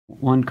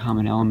One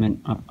common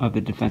element of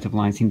the defensive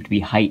line seems to be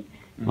height.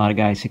 A lot of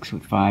guys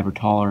 6'5" or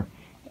taller.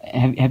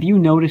 Have you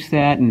noticed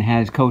that, and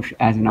has Coach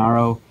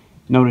Azanaro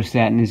noticed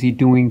that, and is he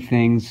doing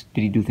things?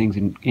 Did he do things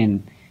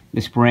in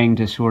the spring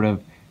to sort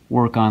of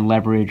work on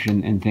leverage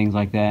and things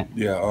like that?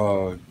 Yeah,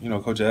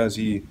 Coach Az,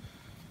 he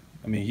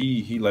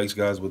likes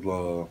guys with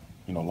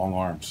long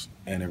arms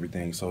and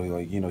everything. So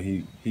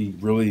he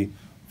really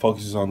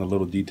focuses on the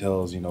little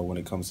details, when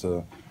it comes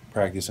to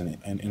practice and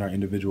in our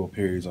individual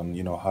periods on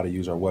how to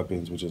use our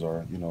weapons, which is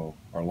our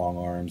long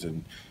arms,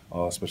 and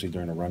especially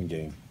during the run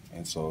game.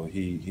 And so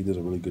he does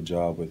a really good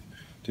job with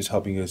just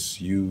helping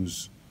us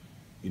use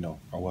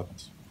our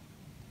weapons.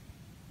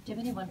 Do you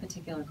have any one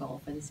particular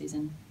goal for the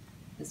season,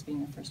 this being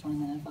your first one in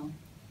the NFL?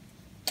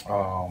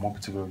 One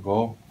particular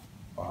goal,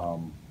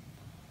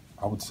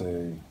 I would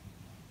say,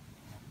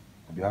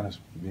 to be honest,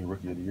 being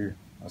Rookie of the Year.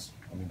 That's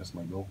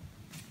my goal.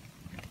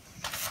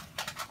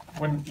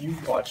 When you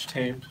watch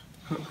tape,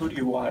 who do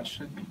you watch?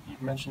 You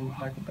mentioned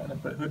Michael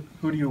Bennett, but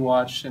who do you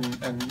watch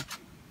and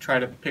try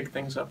to pick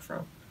things up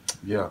from?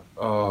 Yeah,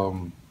 I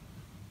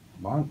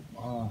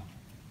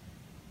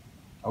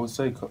would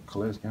say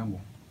Calais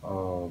Campbell.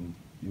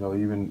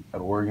 Even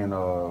at Oregon,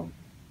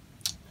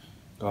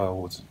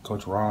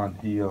 Coach Ron?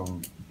 He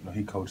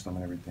coached them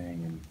and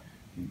everything, and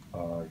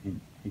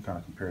he kind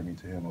of compared me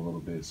to him a little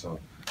bit. So,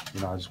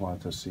 I just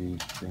wanted to see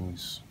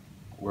things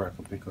where I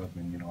could pick up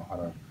and how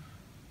to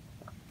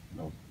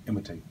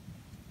imitate.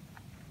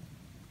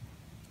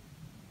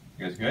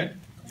 You guys good?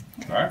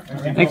 All right.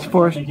 Thanks,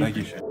 DeForest. Thank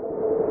you.